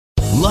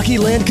Lucky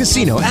Land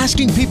Casino,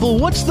 asking people,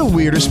 what's the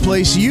weirdest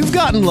place you've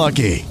gotten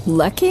lucky?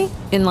 Lucky?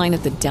 In line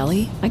at the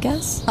deli, I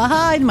guess?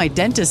 Aha, in my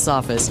dentist's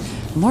office.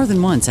 More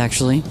than once,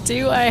 actually.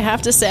 Do I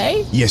have to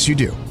say? Yes, you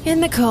do. In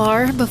the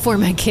car before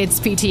my kids'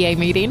 PTA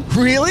meeting.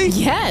 Really?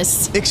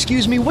 Yes.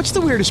 Excuse me, what's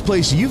the weirdest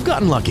place you've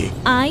gotten lucky?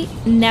 I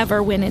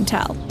never win and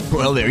tell.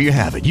 Well, there you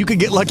have it. You can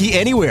get lucky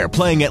anywhere,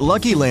 playing at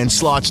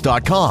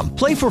LuckyLandSlots.com.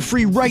 Play for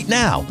free right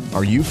now.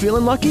 Are you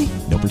feeling lucky?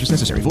 No purchase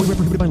necessary. Void where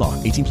prohibited by law.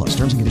 18 plus.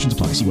 Terms and conditions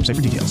apply. See website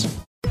for details.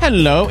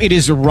 Hello, it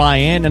is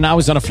Ryan, and I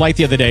was on a flight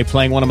the other day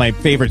playing one of my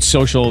favorite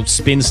social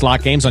spin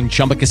slot games on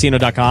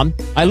ChumbaCasino.com.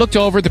 I looked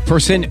over at the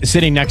person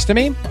sitting next to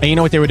me, and you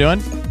know what they were doing?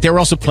 They were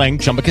also playing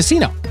Chumba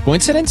Casino.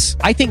 Coincidence?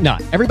 I think not.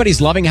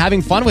 Everybody's loving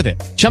having fun with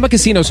it. Chumba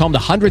Casino is home to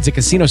hundreds of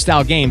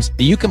casino-style games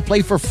that you can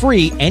play for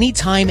free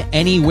anytime,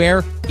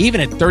 anywhere,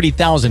 even at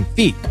 30,000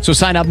 feet. So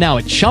sign up now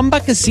at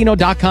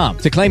ChumbaCasino.com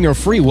to claim your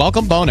free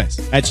welcome bonus.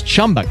 That's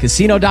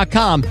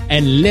ChumbaCasino.com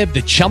and live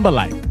the Chumba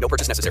life. No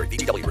purchase necessary.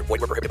 VGW. Void where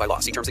prohibited by law.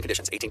 See terms and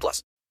conditions. 18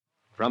 plus.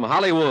 From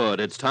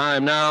Hollywood, it's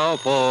time now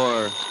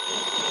for...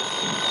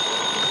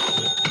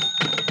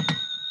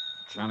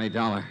 Johnny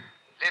Dollar.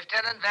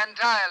 Lieutenant Van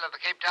Tile of the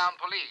Capetown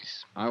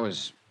Police. I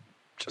was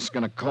just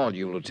going to call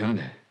you, Lieutenant.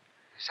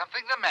 Is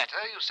something the matter?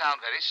 You sound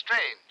very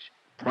strange.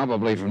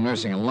 Probably from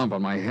nursing a lump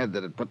on my head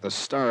that had put the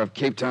star of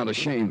Cape Town to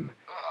shame.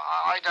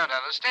 I don't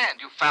understand.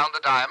 You found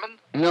the diamond?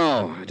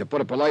 No, to put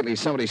it politely,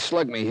 somebody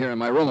slugged me here in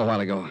my room a while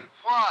ago.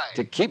 Why?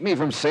 To keep me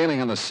from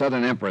sailing on the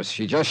Southern Empress.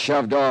 She just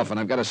shoved off, and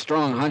I've got a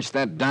strong hunch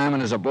that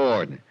diamond is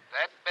aboard.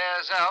 That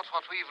bears out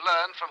what we've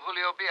learned from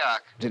Julio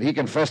Biac. Did he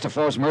confess to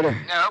Forbes' murder?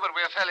 No, but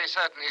we're fairly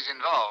certain he's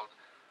involved.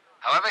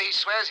 However, he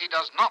swears he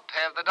does not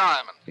have the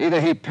diamond. Either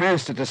he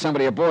passed it to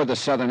somebody aboard the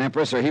Southern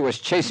Empress, or he was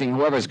chasing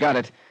whoever's got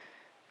it.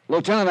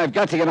 Lieutenant, I've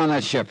got to get on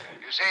that ship.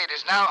 You say it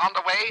is now on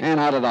the way? And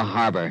out of the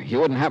harbor. You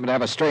wouldn't happen to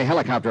have a stray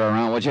helicopter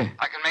around, would you?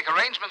 I can make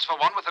arrangements for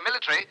one with the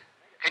military.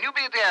 Can you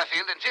be at the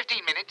airfield in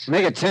 15 minutes?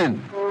 Make it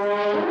 10.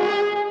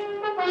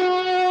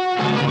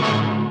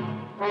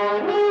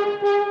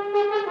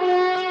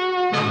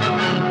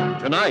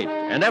 Tonight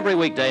and every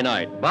weekday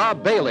night,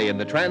 Bob Bailey in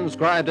the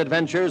transcribed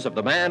adventures of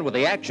the man with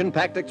the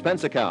action-packed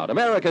expense account,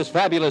 America's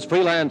fabulous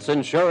freelance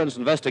insurance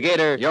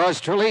investigator. Yours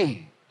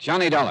truly,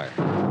 Johnny Dollar.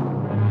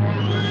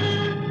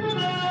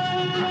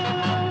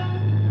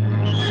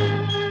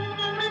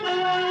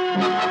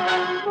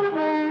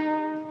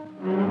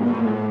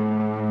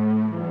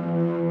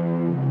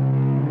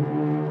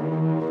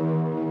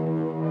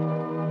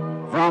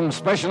 From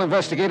Special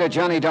Investigator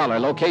Johnny Dollar,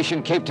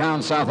 location Cape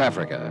Town, South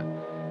Africa,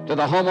 to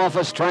the Home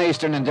Office,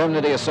 Tri-Eastern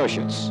Indemnity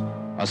Associates.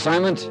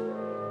 Assignment,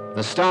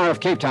 the Star of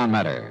Cape Town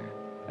matter.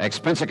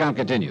 Expense account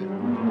continued.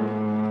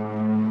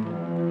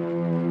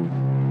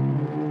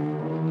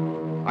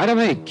 Item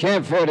 8,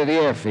 cab fare to the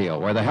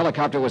airfield, where the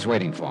helicopter was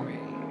waiting for me.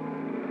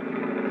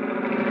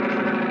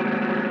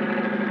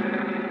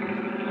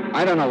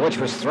 I don't know which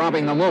was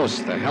throbbing the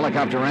most, the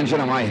helicopter engine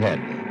or my head.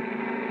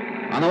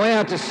 On the way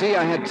out to sea,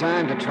 I had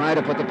time to try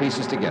to put the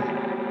pieces together.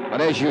 But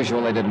as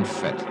usual, they didn't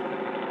fit.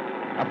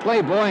 A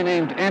playboy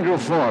named Andrew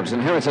Forbes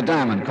inherits a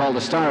diamond called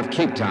the Star of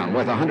Cape Town,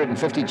 worth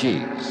 150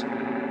 G's.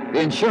 The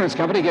insurance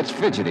company gets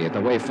fidgety at the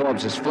way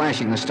Forbes is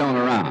flashing the stone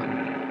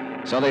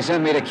around. So they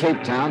send me to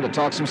Cape Town to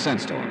talk some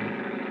sense to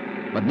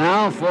him. But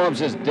now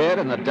Forbes is dead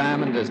and the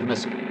diamond is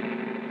missing.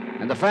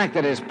 And the fact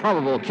that his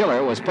probable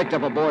killer was picked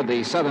up aboard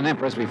the Southern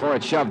Empress before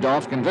it shoved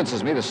off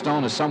convinces me the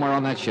stone is somewhere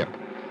on that ship.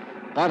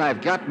 But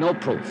I've got no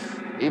proof,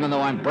 even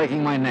though I'm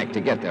breaking my neck to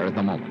get there at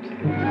the moment.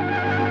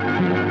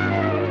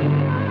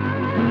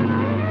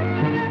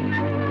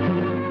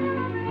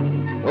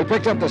 We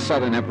picked up the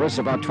Southern Empress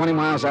about 20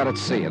 miles out at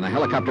sea, and the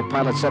helicopter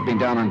pilot set me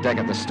down on deck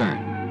at the stern.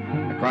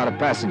 A crowd of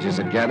passengers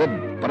had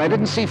gathered, but I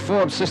didn't see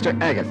Forbes' sister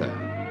Agatha,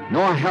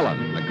 nor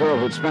Helen, the girl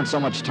who'd spent so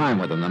much time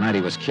with him the night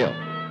he was killed.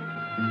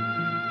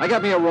 I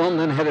got me a room,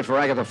 then headed for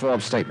Agatha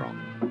Forbes' stateroom.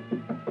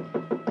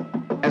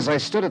 As I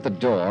stood at the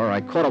door,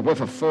 I caught a whiff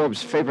of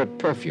Forbes' favorite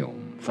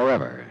perfume,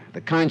 Forever,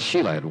 the kind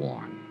Sheila had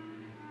worn.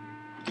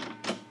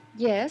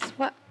 Yes,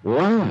 what?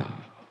 Wow.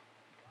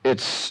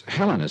 It's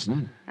Helen,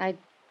 isn't it? I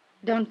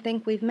don't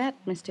think we've met,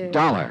 Mr.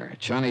 Dollar,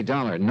 Johnny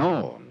Dollar.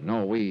 No,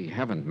 we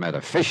haven't met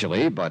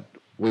officially, but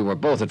we were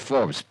both at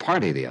Forbes'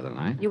 party the other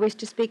night. You wish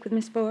to speak with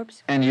Miss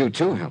Forbes? And you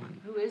too, Helen.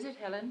 Who is it,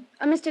 Helen?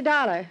 Mr.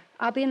 Dollar.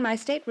 I'll be in my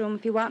stateroom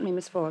if you want me,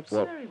 Miss Forbes.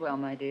 Well, very well,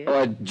 my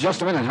dear.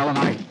 Just a minute, Helen.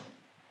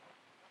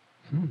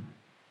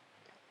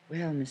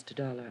 Well, Mr.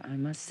 Dollar, I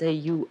must say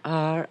you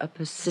are a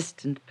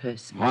persistent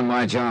person. On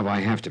my job,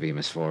 I have to be,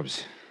 Miss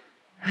Forbes.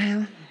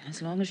 Well,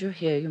 as long as you're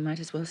here, you might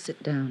as well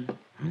sit down.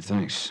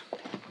 Thanks.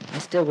 I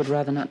still would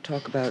rather not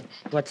talk about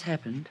what's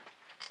happened.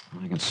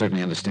 I can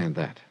certainly understand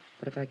that.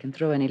 But if I can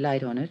throw any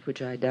light on it,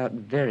 which I doubt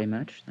very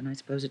much, then I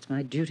suppose it's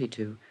my duty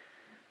to.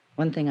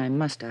 One thing I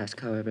must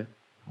ask, however.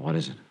 What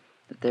is it?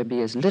 That there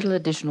be as little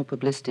additional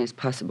publicity as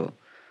possible.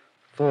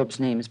 Forbes'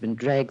 name has been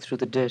dragged through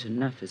the dirt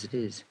enough as it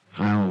is.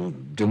 I'll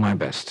do my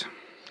best.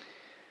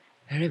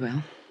 Very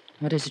well.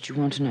 What is it you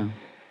want to know?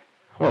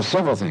 Well,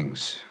 several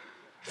things.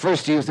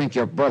 First, do you think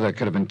your brother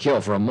could have been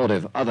killed for a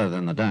motive other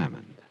than the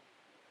diamond?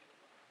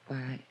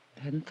 Why, I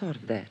hadn't thought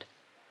of that.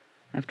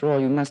 After all,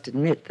 you must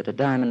admit that a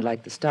diamond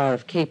like the Star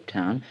of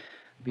Capetown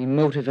would be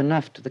motive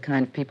enough to the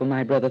kind of people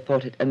my brother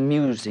thought it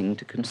amusing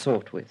to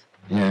consort with.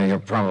 Yeah, you're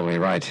probably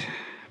right.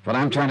 But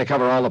I'm trying to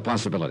cover all the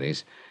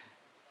possibilities.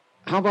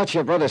 How about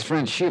your brother's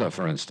friend Sheila,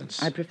 for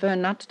instance? I prefer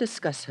not to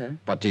discuss her.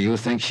 But do you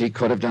think she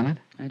could have done it?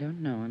 I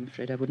don't know. I'm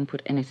afraid I wouldn't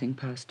put anything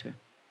past her.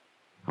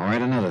 All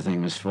right, another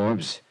thing, Miss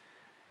Forbes.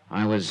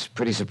 I was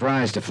pretty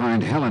surprised to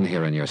find Helen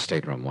here in your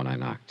stateroom when I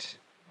knocked.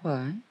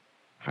 Why?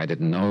 I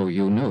didn't know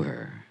you knew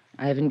her.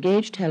 I have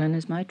engaged Helen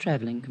as my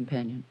traveling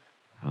companion.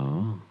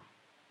 Oh?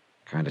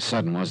 Kind of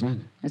sudden,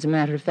 wasn't it? As a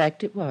matter of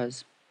fact, it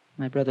was.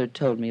 My brother had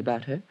told me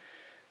about her.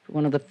 For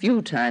one of the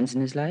few times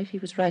in his life, he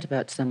was right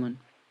about someone.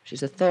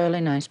 She's a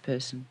thoroughly nice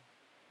person.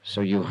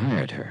 So you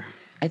hired her?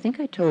 I think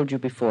I told you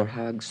before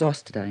how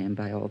exhausted I am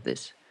by all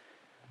this.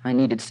 I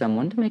needed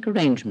someone to make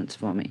arrangements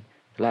for me.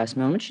 At the last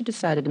moment, she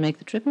decided to make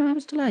the trip, and I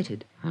was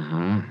delighted.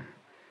 Uh-huh.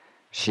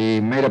 She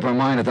made up her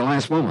mind at the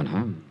last moment,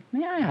 huh?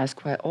 May I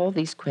ask why all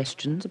these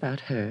questions about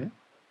her?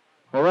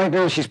 Well, right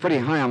now, she's pretty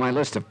high on my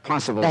list of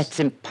possible... That's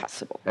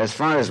impossible. As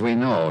far as we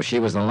know, she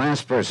was the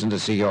last person to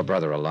see your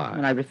brother alive.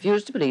 And I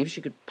refuse to believe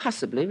she could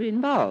possibly be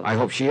involved. I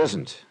hope she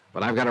isn't.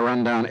 But I've got to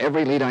run down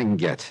every lead I can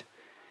get.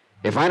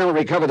 If I don't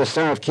recover the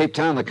Star of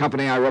Capetown, the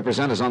company I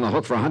represent is on the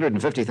hook for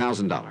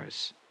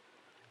 $150,000.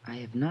 I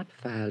have not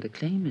filed a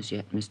claim as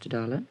yet, Mr.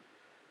 Dollar.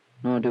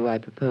 Nor do I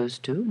propose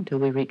to until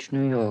we reach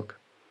New York.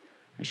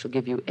 I shall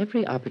give you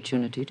every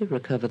opportunity to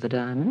recover the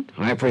diamond.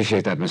 I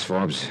appreciate that, Miss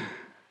Forbes.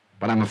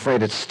 But I'm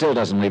afraid it still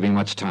doesn't leave me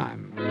much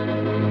time.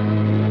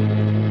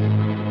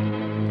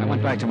 I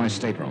went back to my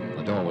stateroom.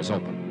 The door was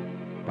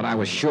open. But I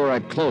was sure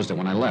I'd closed it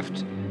when I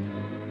left.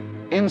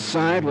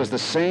 Inside was the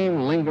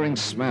same lingering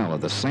smell of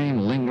the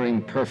same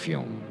lingering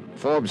perfume.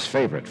 Forbes'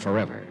 favorite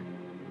forever.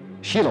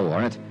 Sheila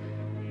wore it,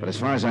 but as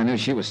far as I knew,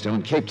 she was still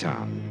in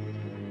Capetown.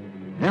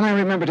 Then I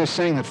remembered her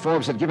saying that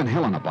Forbes had given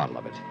Helen a bottle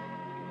of it.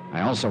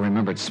 I also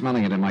remembered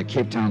smelling it in my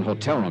Capetown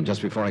hotel room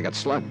just before I got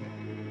slugged.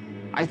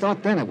 I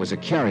thought then it was a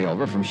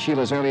carryover from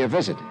Sheila's earlier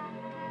visit.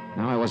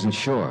 Now I wasn't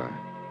sure.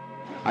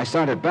 I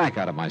started back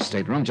out of my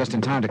stateroom just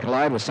in time to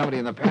collide with somebody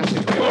in the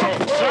passageway.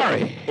 Oh,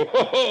 sorry.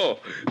 Whoa.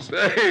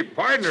 Say,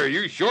 partner,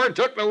 you sure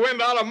took the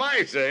wind out of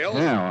my sails.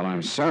 Yeah, well,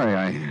 I'm sorry.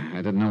 I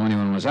didn't know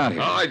anyone was out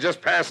here. Oh, I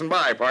just passing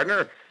by,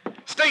 partner.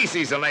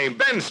 Stacy's the name,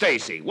 Ben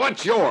Stacy.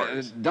 What's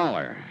yours?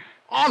 Dollar.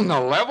 On the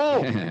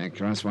level?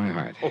 Cross my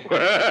heart.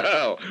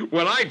 Well,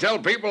 when I tell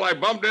people I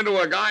bumped into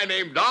a guy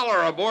named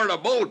Dollar aboard a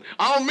boat,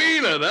 I'll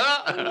mean it,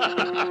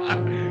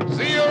 huh?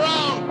 See you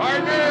around,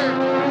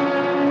 partner.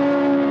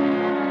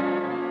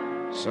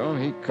 So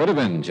he could have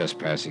been just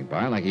passing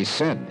by, like he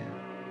said.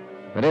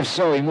 But if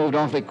so, he moved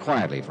awfully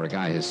quietly for a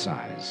guy his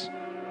size.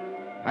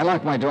 I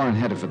locked my door and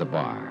headed for the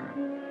bar.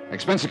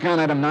 Expense account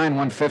item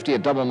 9150, a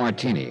double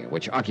martini,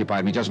 which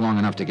occupied me just long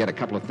enough to get a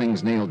couple of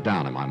things nailed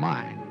down in my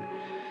mind.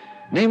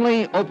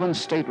 Namely, open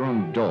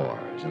stateroom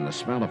doors and the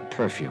smell of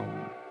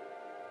perfume.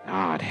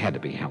 Ah, it had to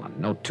be Helen.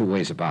 No two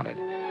ways about it.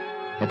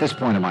 At this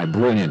point in my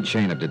brilliant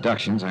chain of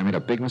deductions, I made a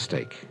big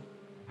mistake.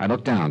 I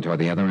looked down toward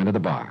the other end of the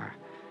bar.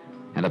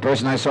 And the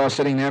person I saw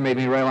sitting there made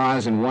me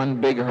realize in one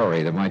big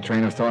hurry that my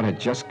train of thought had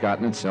just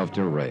gotten itself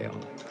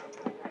derailed.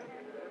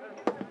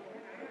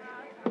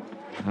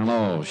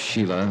 Hello,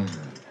 Sheila.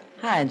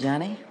 Hi,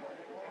 Johnny.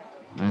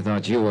 I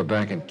thought you were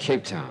back in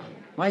Capetown.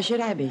 Why should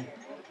I be?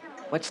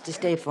 What's to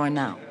stay for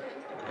now?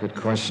 Good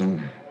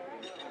question.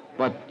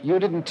 But you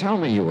didn't tell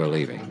me you were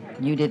leaving.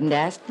 You didn't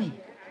ask me.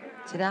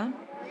 Sit down.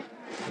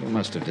 You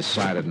must have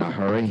decided in a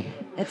hurry.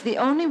 It's the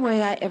only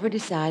way I ever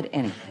decide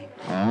anything.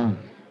 Oh?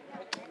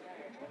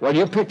 Well,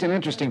 you picked an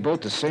interesting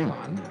boat to sail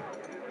on.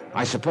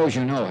 I suppose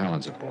you know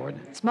Helen's aboard.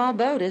 Small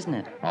boat, isn't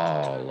it?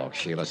 Oh, look,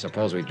 Sheila,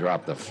 suppose we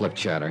drop the flip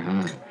chatter,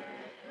 huh?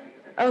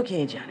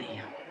 Okay,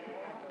 Johnny.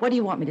 What do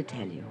you want me to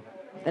tell you?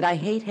 That I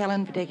hate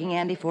Helen for taking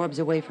Andy Forbes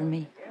away from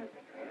me?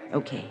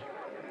 Okay,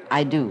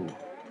 I do.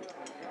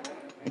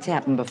 It's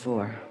happened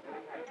before,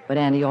 but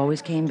Andy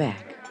always came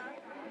back.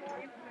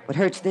 What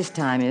hurts this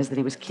time is that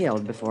he was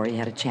killed before he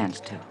had a chance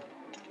to.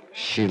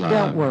 Sheila...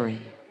 Don't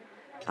worry.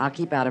 I'll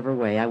keep out of her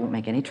way. I won't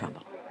make any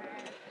trouble.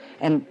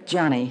 And,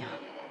 Johnny,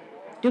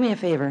 do me a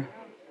favor.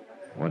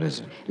 What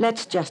is it?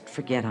 Let's just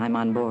forget I'm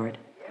on board.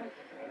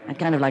 I'd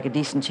kind of like a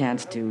decent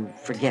chance to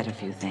forget a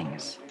few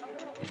things,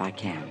 if I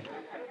can.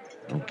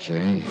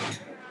 Okay.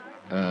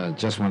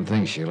 Just one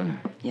thing, Sheila.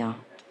 Yeah?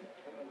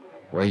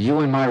 Were you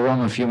in my room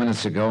a few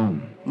minutes ago?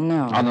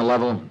 No. On the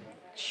level?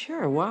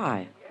 Sure,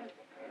 why?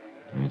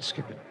 All right,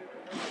 skip it.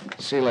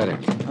 See you later.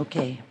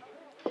 Okay.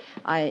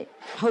 I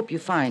hope you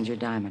find your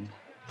diamond.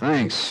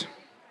 Thanks.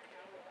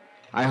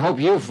 I hope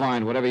you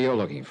find whatever you're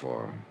looking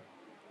for.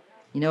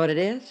 You know what it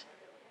is?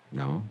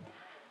 No?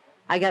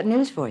 I got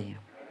news for you.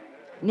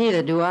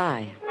 Neither do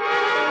I.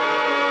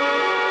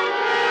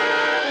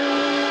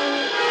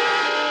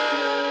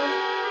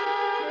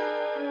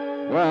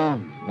 Well,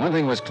 one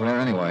thing was clear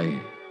anyway.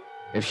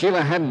 If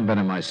Sheila hadn't been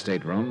in my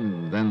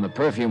stateroom, then the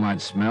perfume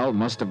I'd smelled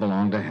must have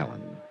belonged to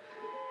Helen.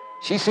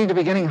 She seemed to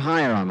be getting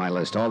higher on my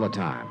list all the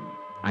time.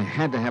 I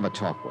had to have a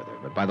talk with her,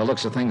 but by the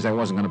looks of things, that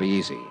wasn't going to be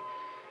easy.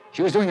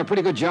 She was doing a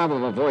pretty good job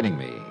of avoiding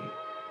me.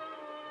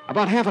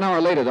 About half an hour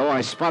later, though,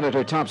 I spotted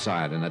her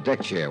topside in a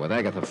deck chair with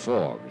Agatha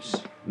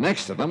Forbes.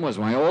 Next to them was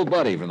my old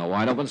buddy from the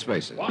Wide Open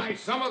Spaces. Why,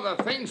 some of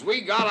the things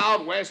we got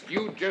out west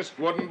you just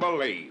wouldn't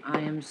believe. I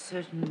am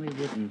certain we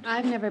wouldn't.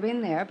 I've never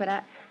been there,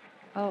 but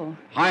Oh.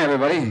 Hi,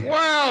 everybody.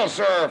 Well,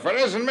 sir, if it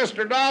isn't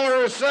Mr.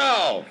 Dollar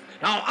herself.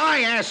 Now,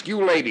 I ask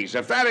you ladies,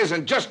 if that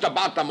isn't just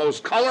about the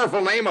most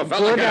colorful name a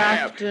fella Good can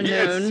have. afternoon,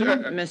 Yes,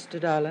 Mr.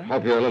 Dollar.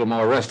 Hope you're a little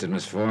more rested,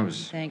 Miss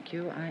Forbes. Thank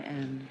you, I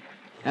am.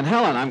 And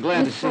Helen, I'm glad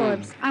to Miss see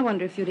Forbes, I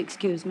wonder if you'd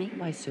excuse me.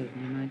 Why,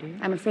 certainly, my dear.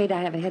 I'm afraid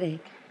I have a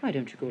headache. Why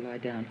don't you go lie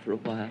down for a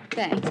while?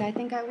 Thanks, I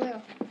think I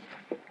will.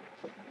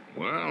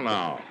 Well,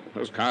 now,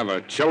 that's kind of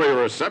a chilly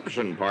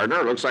reception,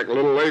 partner. Looks like the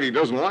little lady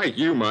doesn't like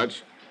you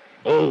much.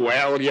 Oh,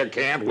 well, you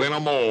can't win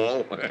 'em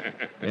all.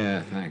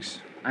 Yeah,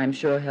 thanks. I'm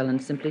sure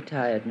Helen's simply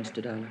tired,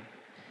 Mr. Dollar.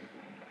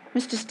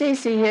 Mr.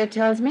 Stacy here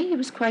tells me he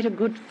was quite a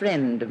good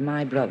friend of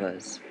my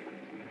brother's.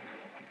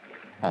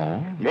 Oh?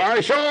 Why,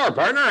 sure,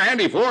 partner.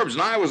 Andy Forbes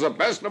and I was the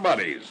best of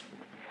buddies.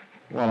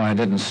 Well, I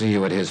didn't see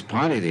you at his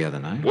party the other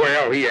night.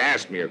 Well, he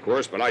asked me, of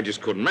course, but I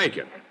just couldn't make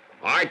it.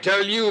 I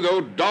tell you,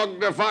 though,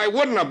 dogged if I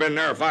wouldn't have been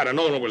there if I'd have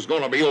known it was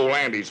going to be old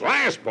Andy's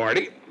last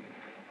party.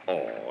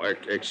 Oh,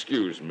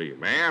 excuse me,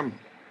 ma'am.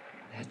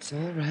 That's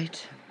all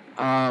right.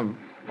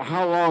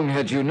 How long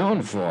had you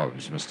known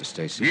Forbes, Mr.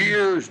 Stacy?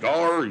 Years,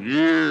 Dollar,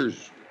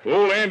 years.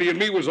 Old Andy and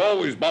me was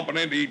always bumping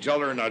into each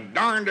other in the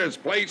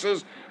darndest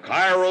places.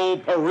 Cairo,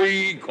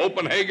 Paris,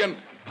 Copenhagen.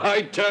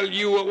 I tell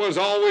you, it was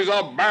always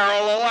a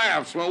barrel of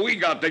laughs when we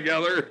got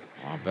together.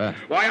 I'll bet.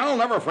 Why, I'll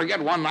never forget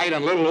one night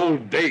in little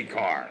old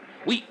Dakar.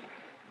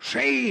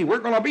 We're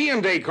going to be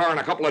in Dakar in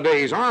a couple of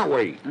days, aren't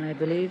we? I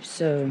believe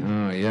so.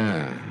 Oh,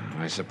 yeah.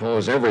 I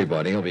suppose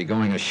everybody will be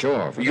going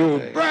ashore for You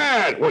the day.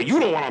 bet! Well, you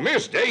don't want to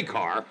miss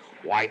Dakar.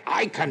 Why,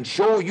 I can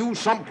show you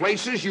some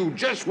places you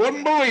just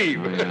wouldn't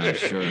believe. Oh, yeah,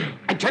 sure.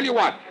 I tell you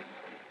what,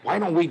 why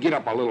don't we get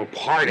up a little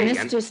party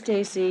Mr.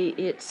 Stacy,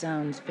 it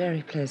sounds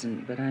very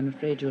pleasant, but I'm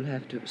afraid you'll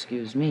have to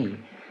excuse me.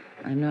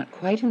 I'm not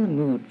quite in the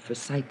mood for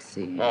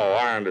sightseeing. Oh,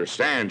 I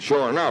understand.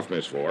 Sure enough,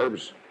 Miss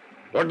Forbes.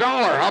 Well,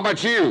 Dollar, how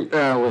about you?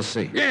 We'll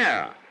see.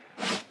 Yeah.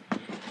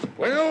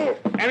 Well,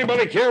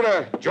 anybody care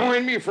to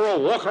join me for a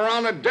walk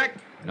around the deck?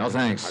 No,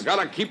 thanks. I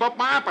gotta keep up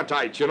my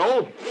appetite, you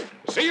know.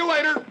 See you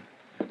later.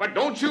 But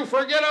don't you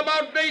forget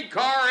about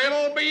Dakar.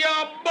 It'll be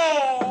a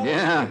ball.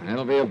 Yeah,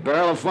 it'll be a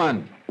barrel of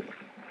fun.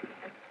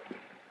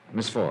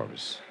 Miss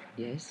Forbes.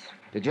 Yes?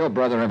 Did your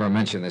brother ever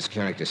mention this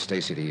character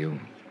Stacy to you?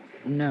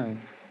 No.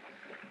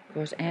 Of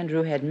course,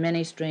 Andrew had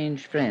many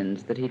strange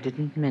friends that he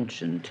didn't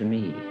mention to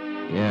me.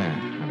 Yeah,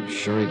 I'm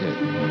sure he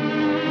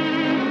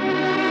did.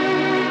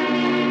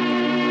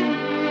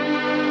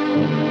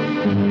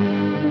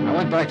 I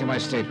went back to my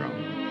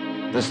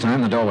stateroom. This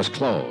time the door was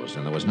closed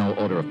and there was no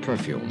odor of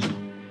perfume.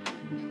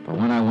 But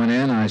when I went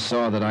in, I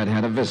saw that I'd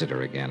had a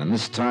visitor again, and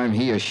this time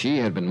he or she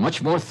had been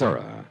much more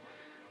thorough.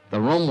 The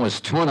room was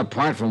torn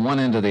apart from one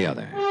end to the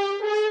other.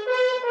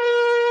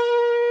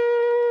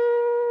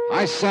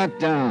 I sat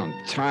down,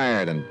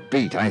 tired and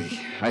beat. I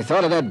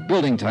thought of that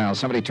building tile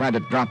somebody tried to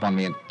drop on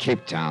me in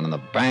Capetown and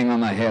the bang on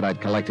the head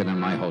I'd collected in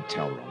my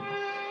hotel room.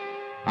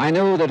 I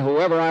knew that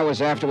whoever I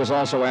was after was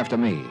also after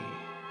me.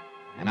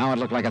 And now it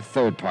looked like a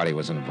third party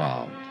was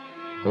involved.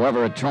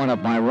 Whoever had torn up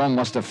my room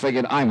must have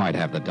figured I might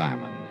have the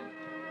diamond.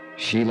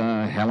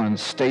 Sheila, Helen,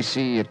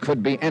 Stacy, it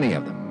could be any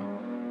of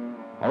them.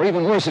 Or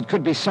even worse, it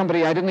could be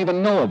somebody I didn't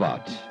even know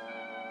about.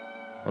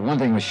 But one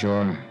thing was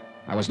sure,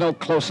 I was no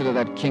closer to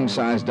that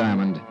king-size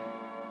diamond.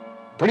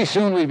 Pretty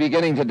soon we'd be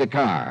getting to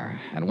Dakar,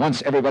 and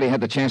once everybody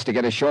had the chance to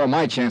get ashore,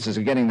 my chances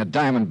of getting the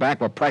diamond back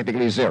were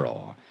practically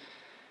zero.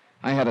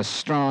 I had a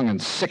strong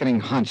and sickening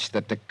hunch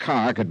that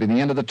Dakar could be the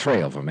end of the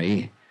trail for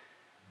me,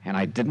 and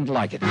I didn't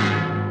like it.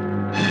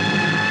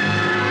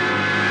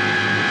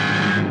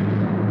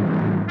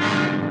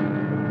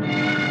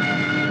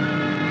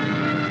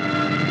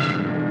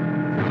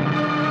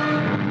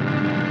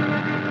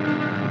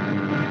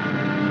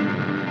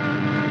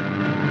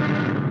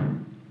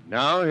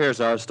 Now, here's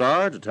our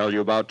star to tell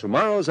you about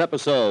tomorrow's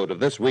episode of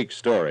this week's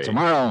story.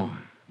 Tomorrow,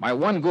 my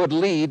one good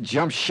lead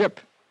jumps ship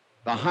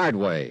the hard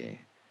way.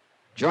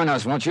 Join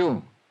us, won't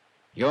you?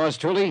 Yours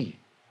truly,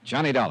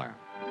 Johnny Dollar.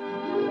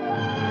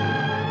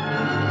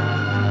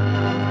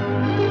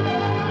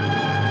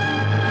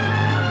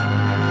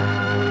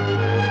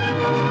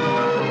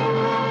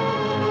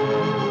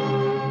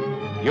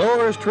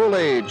 Yours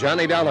truly,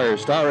 Johnny Dollar,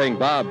 starring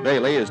Bob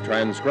Bailey, is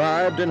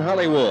transcribed in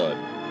Hollywood.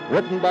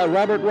 Written by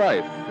Robert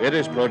Reif, it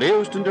is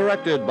produced and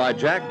directed by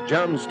Jack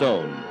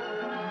Johnstone.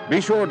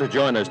 Be sure to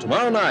join us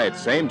tomorrow night,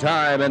 same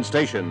time and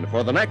station,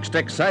 for the next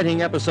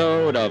exciting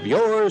episode of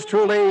Yours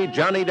truly,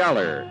 Johnny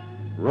Dollar.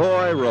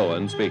 Roy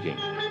Rowan speaking.